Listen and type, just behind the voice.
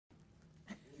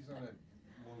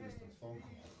phone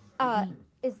call.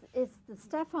 Is the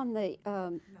stuff on the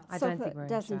I sofa don't think we're in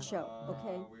doesn't trouble. show?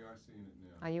 Okay. We are seeing it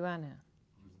now. Oh, you are now.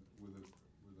 With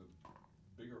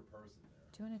a bigger person there.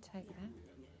 Do you want to take that?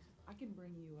 I can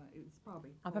bring you. It's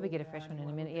probably. I'll probably get a fresh one in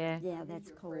a minute. Yeah. Yeah,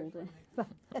 that's cold.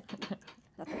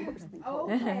 Nothing worse than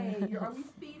cold. Okay, are we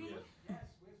speeding? Yes,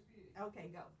 we're speeding. Okay,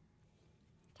 go.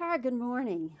 Tara, good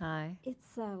morning. Hi.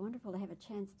 It's wonderful to have a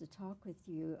chance to talk with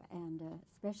you, and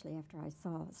especially after I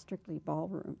saw Strictly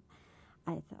Ballroom.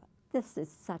 I thought, this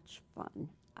is such fun.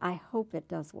 I hope it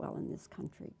does well in this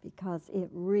country because it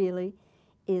really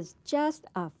is just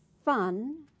a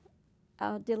fun,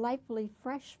 delightfully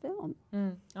fresh film.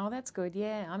 Mm. Oh, that's good.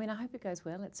 Yeah. I mean, I hope it goes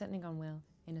well. It's certainly gone well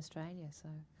in Australia, so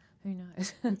who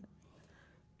knows?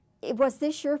 Was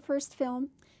this your first film?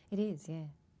 It is, yeah.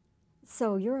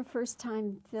 So you're a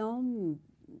first-time film,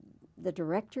 the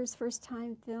director's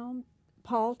first-time film,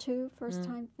 Paul too,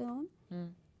 first-time film. Mm.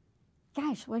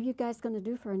 Gosh, what are you guys going to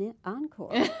do for an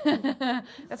encore?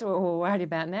 That's what we're worried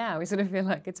about now. We sort of feel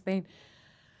like it's been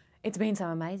so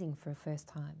amazing for a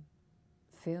first-time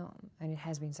film, and it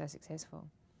has been so successful.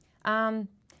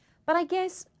 But I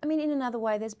guess, I mean, in another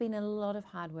way, there's been a lot of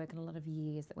hard work and a lot of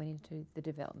years that went into the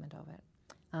development of it.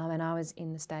 And I was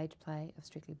in the stage play of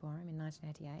Strictly Ballroom in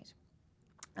 1988.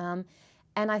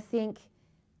 And I think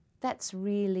that's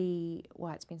really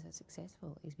why it's been so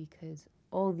successful, is because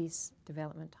all this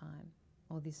development time,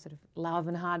 all this sort of love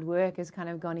and hard work has kind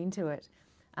of gone into it.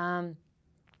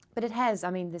 But it has, I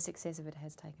mean, the success of it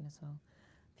has taken us all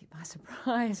a bit by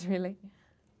surprise, really.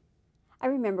 I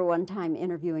remember one time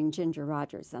interviewing Ginger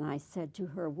Rogers, and I said to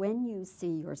her, when you see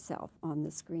yourself on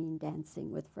the screen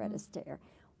dancing with Fred Astaire,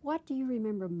 what do you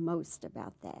remember most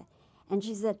about that? And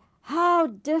she said, how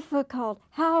difficult,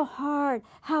 how hard,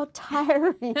 how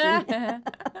tiring.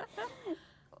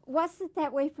 Was it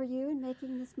that way for you in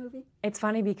making this movie? It's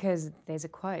funny because there's a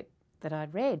quote that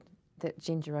I'd read that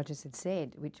Ginger Rogers had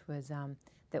said, which was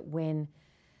that when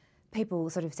people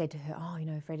sort of said to her, oh, you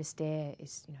know, Fred Astaire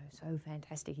is, you know, so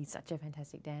fantastic, he's such a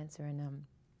fantastic dancer, and,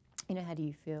 you know, how do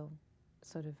you feel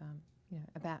sort of, you know,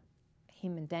 about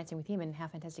him and dancing with him and how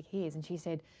fantastic he is? And she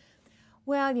said,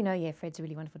 well, you know, yeah, Fred's a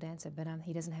really wonderful dancer, but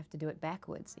he doesn't have to do it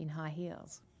backwards in high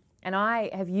heels. And I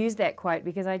have used that quote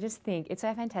because I just think it's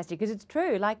so fantastic, because it's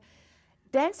true. Like,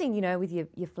 dancing, you know, with your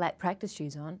flat practice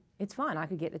shoes on, it's fine. I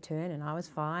could get the turn and I was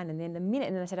fine. And then and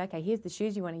then I said, okay, here's the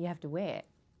shoes you have to wear.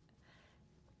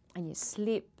 And you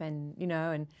slip and, you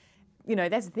know,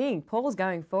 that's the thing. Paul's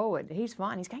going forward. He's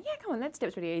fine. He's going, yeah, come on, that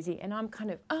step's really easy. And I'm kind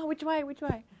of, oh, which way?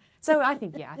 So I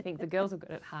think the girls have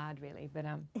got it hard, really. But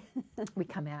we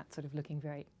come out sort of looking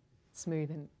very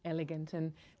smooth and elegant.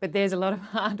 But there's a lot of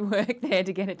hard work there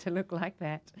to get it to look like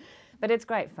that. But it's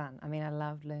great fun. I mean, I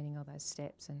loved learning all those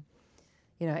steps. And,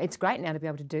 you know, it's great now to be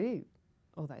able to do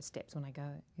all those steps when I go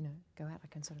out. I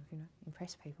can sort of, you know,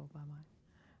 impress people by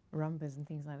my rumbas and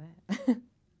things like that.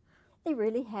 They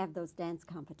really have those dance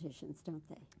competitions, don't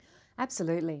they?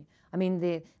 Absolutely. I mean,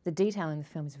 the detail in the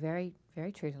film is very,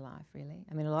 very true to life, really.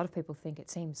 I mean, a lot of people think it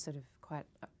seems sort of quite,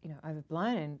 you know,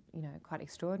 overblown and, you know, quite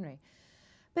extraordinary.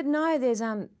 But no,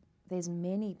 there's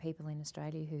many people in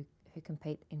Australia who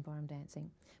compete in ballroom dancing.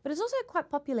 But it's also quite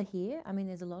popular here. I mean,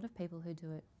 there's a lot of people who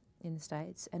do it in the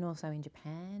States and also in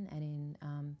Japan and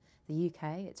in the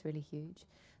UK. It's really huge.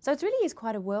 So it really is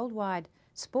quite a worldwide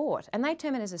sport, and they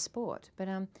term it as a sport. But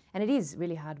and it is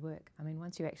really hard work. I mean,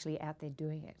 once you're actually out there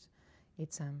doing it,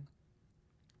 it's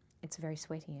very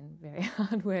sweaty and very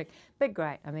hard work, but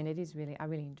great. I mean, it is really. I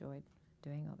really enjoyed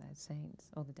doing all those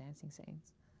scenes, all the dancing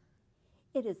scenes.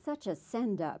 It is such a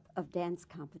send-up of dance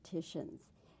competitions.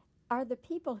 Are the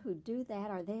people who do that,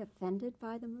 are they offended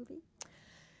by the movie?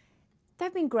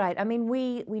 They've been great. I mean,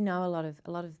 we know a lot of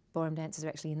ballroom dancers are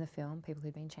actually in the film, people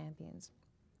who've been champions.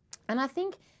 And I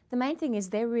think the main thing is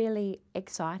they're really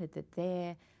excited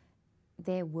that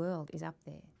their world is up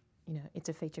there. You know, it's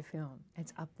a feature film.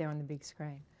 It's up there on the big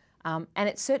screen. And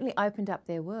it's certainly opened up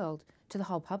their world to the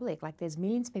whole public. Like, there's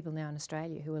millions of people now in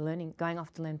Australia who are going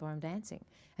off to learn ballroom dancing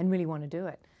and really want to do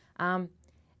it. And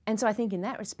so I think in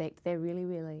that respect, they're really,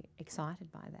 really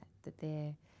excited by that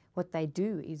what they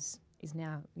do is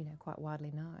now, you know, quite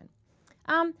widely known.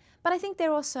 But I think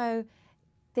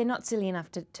they're not silly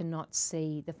enough to not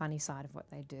see the funny side of what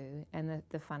they do and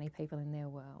the funny people in their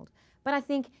world. But I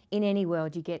think in any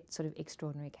world you get sort of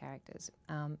extraordinary characters.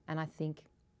 And I think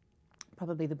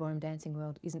probably the ballroom dancing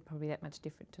world isn't probably that much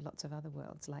different to lots of other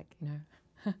worlds. Like, you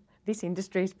know, this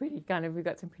industry is pretty we've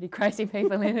got some pretty crazy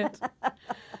people in it.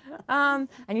 And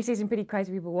you see some pretty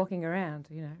crazy people walking around,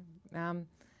 you know.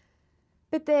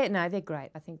 But they're great.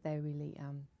 I think they're really,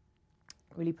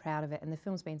 really proud of it. And the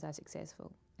film's been so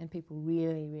successful. and people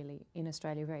really, really, in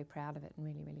Australia, are very proud of it and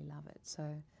really, really love it. So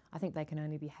I think they can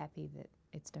only be happy that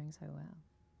it's doing so well.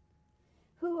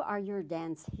 Who are your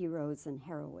dance heroes and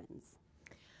heroines?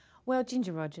 Well,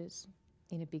 Ginger Rogers,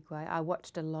 in a big way. I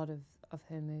watched a lot of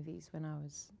her movies when I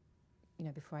was, you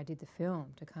know, before I did the film,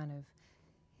 to kind of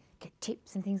get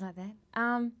tips and things like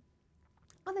that.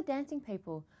 Other dancing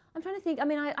people, I'm trying to think. I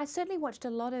mean, I certainly watched a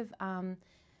lot of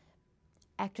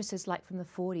actresses like from the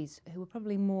 40s who were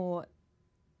probably more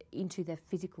into their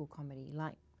physical comedy,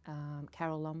 like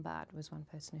Carole Lombard was one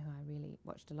person who I really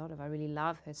watched a lot of. I really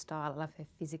love her style. I love her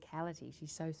physicality.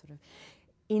 She's so sort of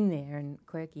in there and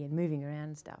quirky and moving around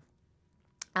and stuff.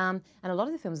 And a lot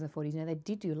of the films in the 40s, you know, they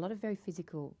did do a lot of very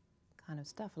physical kind of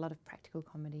stuff, a lot of practical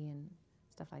comedy and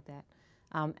stuff like that.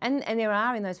 And there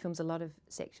are in those films a lot of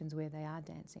sections where they are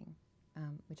dancing,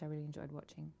 which I really enjoyed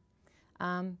watching.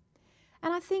 And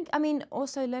I think, I mean,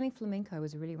 also learning flamenco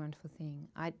was a really wonderful thing.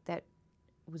 That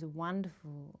was a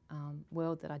wonderful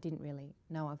world that I didn't really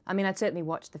know of. I mean, I'd certainly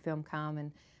watched the film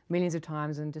Carmen millions of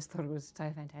times and just thought it was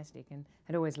so fantastic, and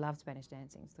had always loved Spanish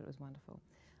dancing, so thought it was wonderful.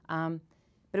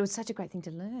 But it was such a great thing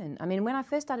to learn. I mean, when I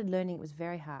first started learning, it was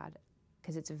very hard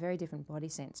because it's a very different body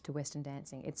sense to Western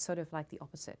dancing. It's sort of like the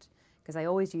opposite, because they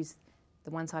always use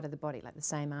the one side of the body, like the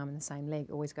same arm and the same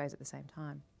leg always goes at the same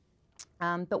time.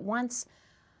 But once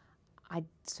I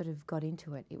sort of got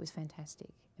into it, it was fantastic.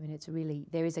 I mean, it's really,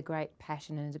 there is a great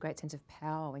passion and there's a great sense of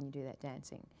power when you do that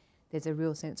dancing. There's a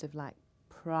real sense of like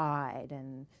pride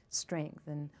and strength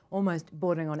and almost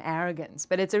bordering on arrogance,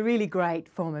 but it's a really great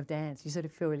form of dance. You sort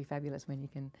of feel really fabulous when you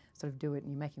can sort of do it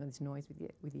and you're making all this noise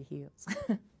with your heels.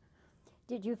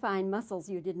 Did you find muscles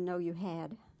you didn't know you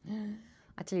had?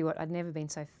 I tell you what, I'd never been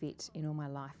so fit in all my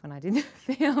life when I did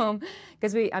the film,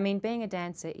 because I mean, being a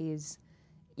dancer is,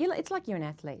 it's like you're an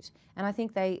athlete. And I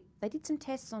think they did some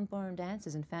tests on ballroom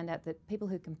dancers and found out that people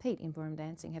who compete in ballroom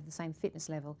dancing have the same fitness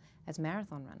level as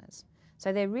marathon runners.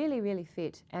 So they're really, really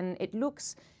fit, and it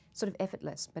looks sort of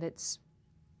effortless, but it's,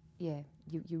 yeah,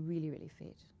 you're really, really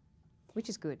fit, which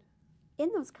is good. In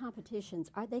those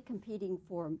competitions, are they competing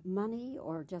for money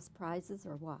or just prizes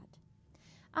or what?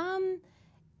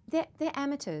 They're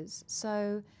amateurs,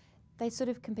 so they sort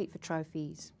of compete for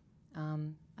trophies. I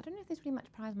don't know if there's really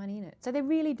much prize money in it. So they're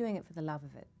really doing it for the love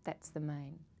of it. That's the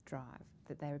main drive,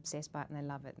 that they're obsessed by it and they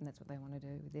love it, and that's what they want to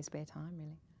do with their spare time,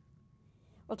 really.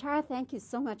 Well, Tara, thank you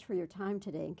so much for your time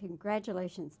today, and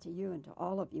congratulations to you and to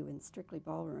all of you in Strictly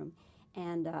Ballroom.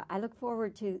 And I look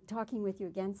forward to talking with you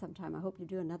again sometime. I hope you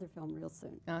do another film real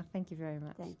soon. Oh, thank you very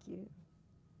much. Thank you.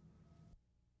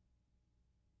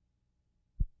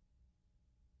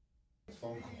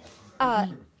 Phone call.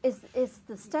 Is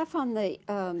the stuff on the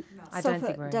I sofa don't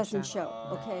think we're in doesn't show.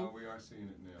 show? Okay. We are seeing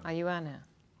it now. Oh, you are now.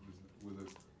 With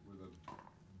a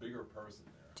bigger person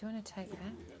there. Do you want to take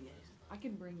that? I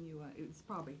can bring you it's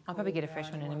probably I'll probably get a cold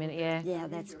fresh one in a anyway. minute, yeah. Yeah,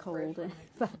 that's cold.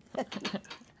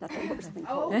 Nothing worse than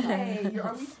cold. Okay,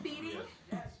 are we speeding?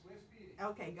 Yes, we're speeding.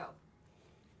 Okay, go.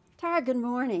 Tara, good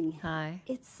morning. Hi.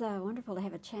 It's wonderful to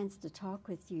have a chance to talk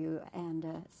with you, and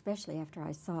especially after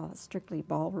I saw Strictly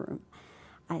Ballroom.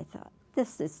 I thought,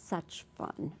 this is such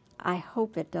fun. I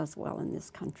hope it does well in this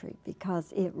country,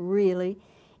 because it really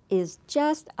is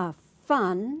just a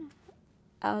fun,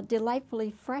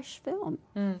 delightfully fresh film.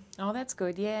 Oh, that's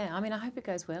good, yeah. I mean, I hope it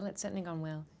goes well. It's certainly gone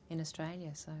well in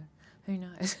Australia, so who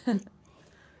knows?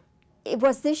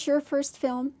 Was this your first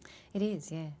film? It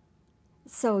is, yeah.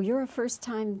 So you're a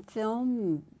first-time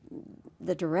film,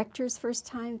 the director's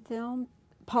first-time film,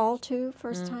 Paul too,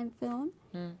 first-time film.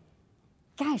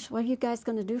 Gosh, what are you guys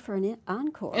going to do for an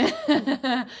encore?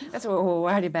 That's what we're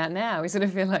worried about now. We sort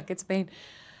of feel like it's been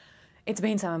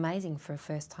so amazing for a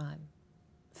first-time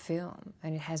film,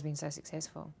 and it has been so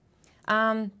successful.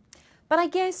 But I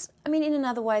guess, I mean, in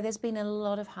another way, there's been a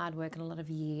lot of hard work and a lot of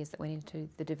years that went into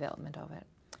the development of it.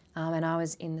 And I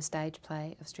was in the stage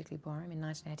play of Strictly Ballroom in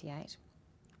 1988.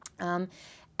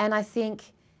 And I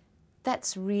think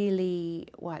that's really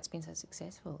why it's been so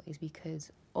successful, is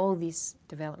because all this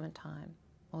development time,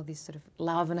 all this sort of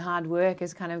love and hard work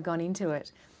has kind of gone into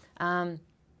it.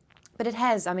 But it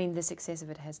has, I mean, the success of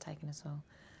it has taken us all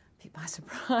a bit by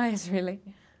surprise, really.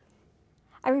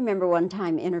 I remember one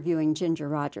time interviewing Ginger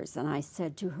Rogers, and I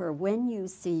said to her, when you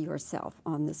see yourself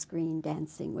on the screen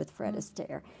dancing with Fred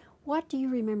Astaire, what do you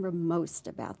remember most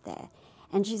about that?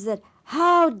 And she said,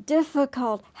 how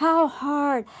difficult, how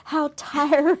hard, how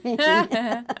tiring.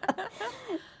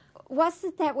 Was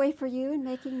it that way for you in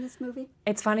making this movie?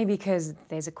 It's funny because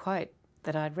there's a quote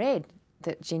that I'd read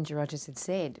that Ginger Rogers had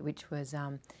said, which was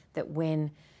that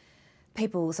when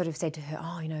people sort of said to her,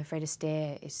 oh, you know, Fred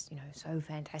Astaire is, you know, so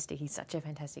fantastic, he's such a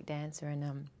fantastic dancer,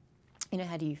 and, you know,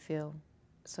 how do you feel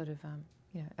sort of,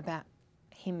 you know, about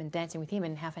him and dancing with him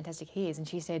and how fantastic he is. And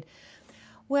she said,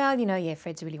 well, you know, yeah,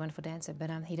 Fred's a really wonderful dancer, but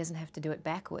he doesn't have to do it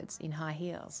backwards in high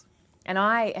heels. And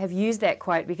I have used that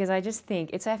quote because I just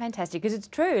think it's so fantastic, because it's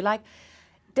true. Like,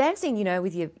 dancing, you know,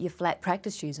 with your flat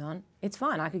practice shoes on, it's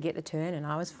fine. I could get the turn and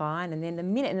I was fine. And then the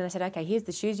minute, and then I said, okay, here's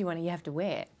the shoes you have to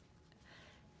wear.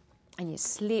 And you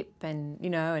slip and, you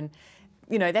know,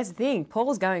 that's the thing.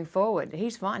 Paul's going forward.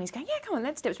 He's fine. He's going, yeah, come on,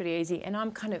 that step's really easy. And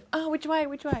I'm kind of, oh, which way?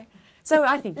 So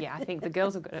I think the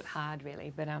girls have got it hard,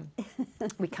 really. But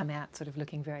we come out sort of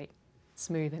looking very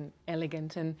smooth and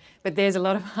elegant, but there's a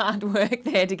lot of hard work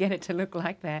there to get it to look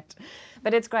like that.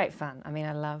 But it's great fun. I mean,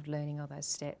 I loved learning all those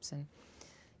steps, and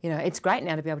you know, it's great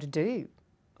now to be able to do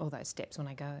all those steps when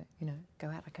I go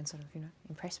out. I can sort of, you know,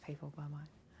 impress people by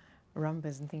my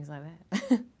rumbas and things like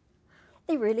that.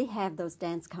 They really have those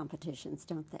dance competitions,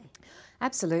 don't they?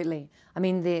 Absolutely. I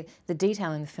mean, the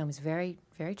detail in the film is very,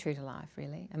 very true to life,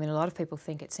 really. I mean, a lot of people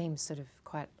think it seems sort of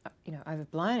quite, you know,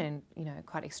 overblown and, you know,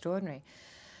 quite extraordinary.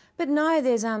 But no,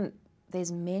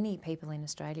 there's many people in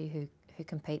Australia who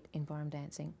compete in ballroom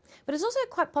dancing. But it's also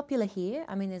quite popular here.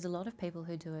 I mean, there's a lot of people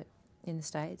who do it in the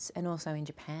States and also in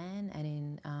Japan and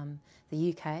in the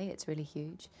UK. It's really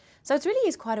huge. So it really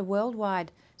is quite a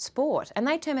worldwide sport, and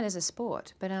they term it as a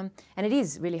sport. But and it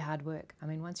is really hard work. I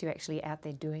mean, once you're actually out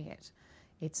there doing it,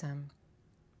 it's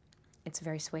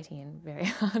very sweaty and very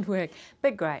hard work,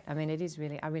 but great. I mean, it is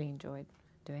really. I really enjoyed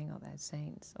doing all those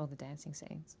scenes, all the dancing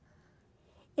scenes.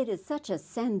 It is such a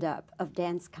send-up of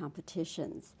dance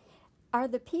competitions. Are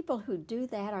the people who do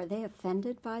that, are they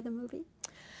offended by the movie?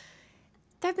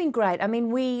 They've been great. I mean,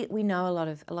 we know a lot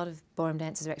of ballroom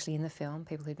dancers are actually in the film,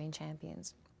 people who've been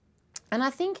champions. And I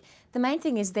think the main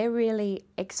thing is they're really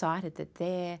excited that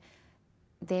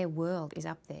their world is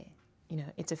up there. You know,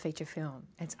 it's a feature film.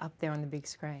 It's up there on the big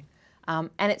screen.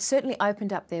 And it's certainly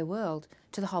opened up their world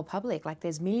to the whole public. Like,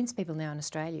 there's millions of people now in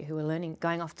Australia who are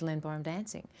going off to learn ballroom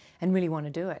dancing and really want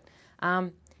to do it.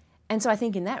 And so I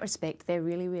think in that respect, they're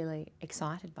really, really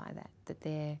excited by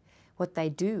that what they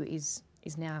do is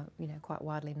now, you know, quite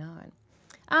widely known.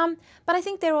 But I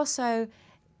think they're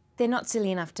not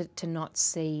silly enough to not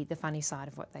see the funny side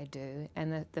of what they do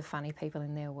and the funny people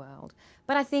in their world.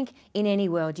 But I think in any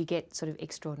world you get sort of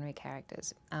extraordinary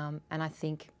characters. And I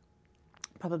think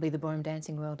probably the ballroom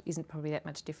dancing world isn't probably that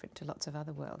much different to lots of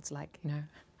other worlds. Like, you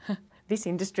know, this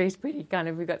industry is pretty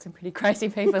we've got some pretty crazy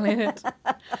people in it.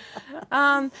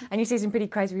 And you see some pretty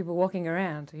crazy people walking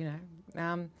around, you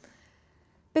know.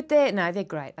 But they're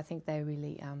great. I think they're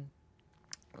really,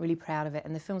 really proud of it.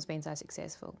 And the film's been so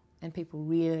successful. And people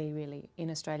really, really,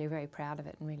 in Australia, are very proud of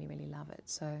it and really, really love it.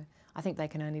 So I think they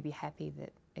can only be happy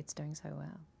that it's doing so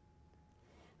well.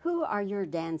 Who are your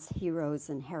dance heroes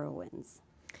and heroines?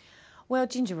 Well,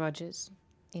 Ginger Rogers,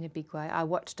 in a big way. I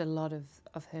watched a lot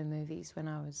of her movies when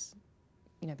I was,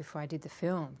 you know, before I did the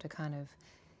film, to kind of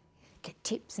get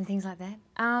tips and things like that.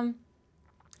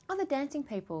 Other dancing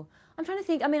people, I'm trying to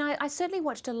think. I mean, I certainly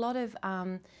watched a lot of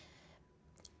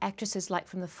actresses like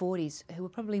from the 40s who were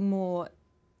probably more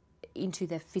into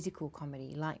their physical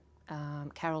comedy, like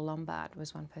Carole Lombard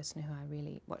was one person who I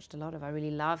really watched a lot of. I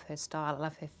really love her style. I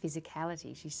love her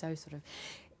physicality. She's so sort of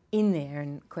in there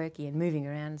and quirky and moving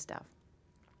around and stuff.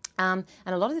 And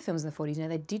a lot of the films in the 40s, you know,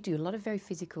 they did do a lot of very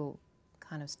physical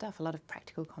kind of stuff, a lot of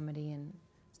practical comedy and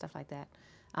stuff like that.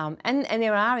 And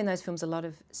there are in those films a lot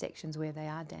of sections where they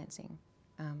are dancing,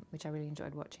 which I really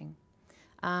enjoyed watching.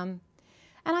 And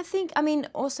I think, I mean,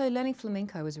 also learning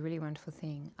flamenco was a really wonderful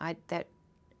thing. That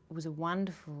was a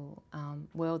wonderful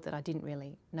world that I didn't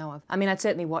really know of. I mean, I'd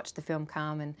certainly watched the film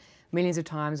Carmen millions of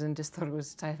times and just thought it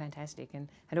was so fantastic, and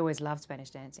had always loved Spanish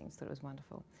dancing, thought it was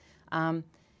wonderful.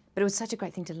 But it was such a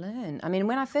great thing to learn. I mean,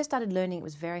 when I first started learning, it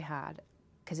was very hard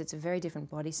because it's a very different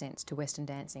body sense to Western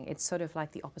dancing. It's sort of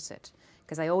like the opposite,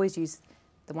 because they always use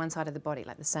the one side of the body,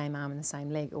 like the same arm and the same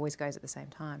leg always goes at the same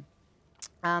time.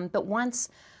 But once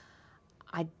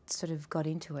I sort of got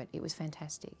into it, it was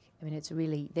fantastic. I mean, it's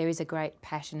really, there is a great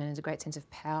passion and there's a great sense of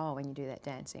power when you do that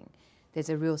dancing. There's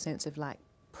a real sense of like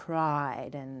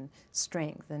pride and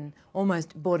strength and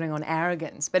almost bordering on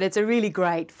arrogance, but it's a really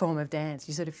great form of dance.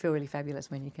 You sort of feel really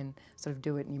fabulous when you can sort of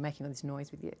do it and you're making all this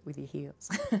noise with your heels.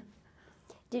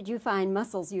 Did you find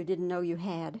muscles you didn't know you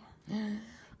had?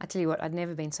 I tell you what, I'd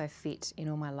never been so fit in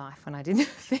all my life when I did the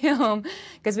film,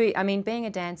 because I mean, being a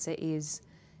dancer is,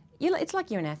 it's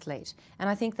like you're an athlete. And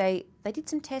I think they did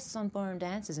some tests on ballroom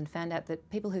dancers and found out that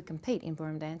people who compete in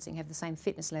ballroom dancing have the same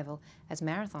fitness level as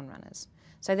marathon runners.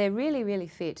 So they're really, really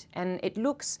fit. And it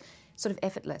looks sort of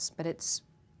effortless, but it's,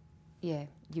 yeah,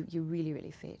 you're really,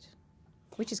 really fit,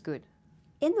 which is good.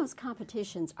 In those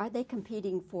competitions, are they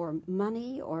competing for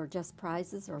money or just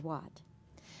prizes or what?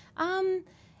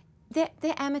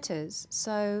 They're amateurs,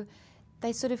 so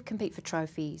they sort of compete for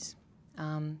trophies. I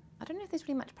don't know if there's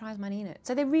really much prize money in it.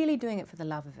 So they're really doing it for the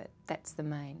love of it. That's the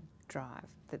main drive,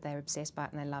 that they're obsessed by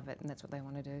it and they love it, and that's what they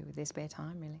want to do with their spare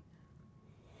time, really.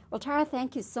 Well, Tara,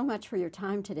 thank you so much for your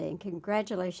time today, and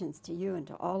congratulations to you and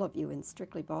to all of you in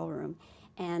Strictly Ballroom.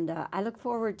 And I look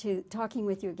forward to talking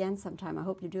with you again sometime. I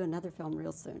hope you do another film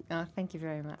real soon. Oh, thank you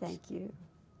very much. Thank you.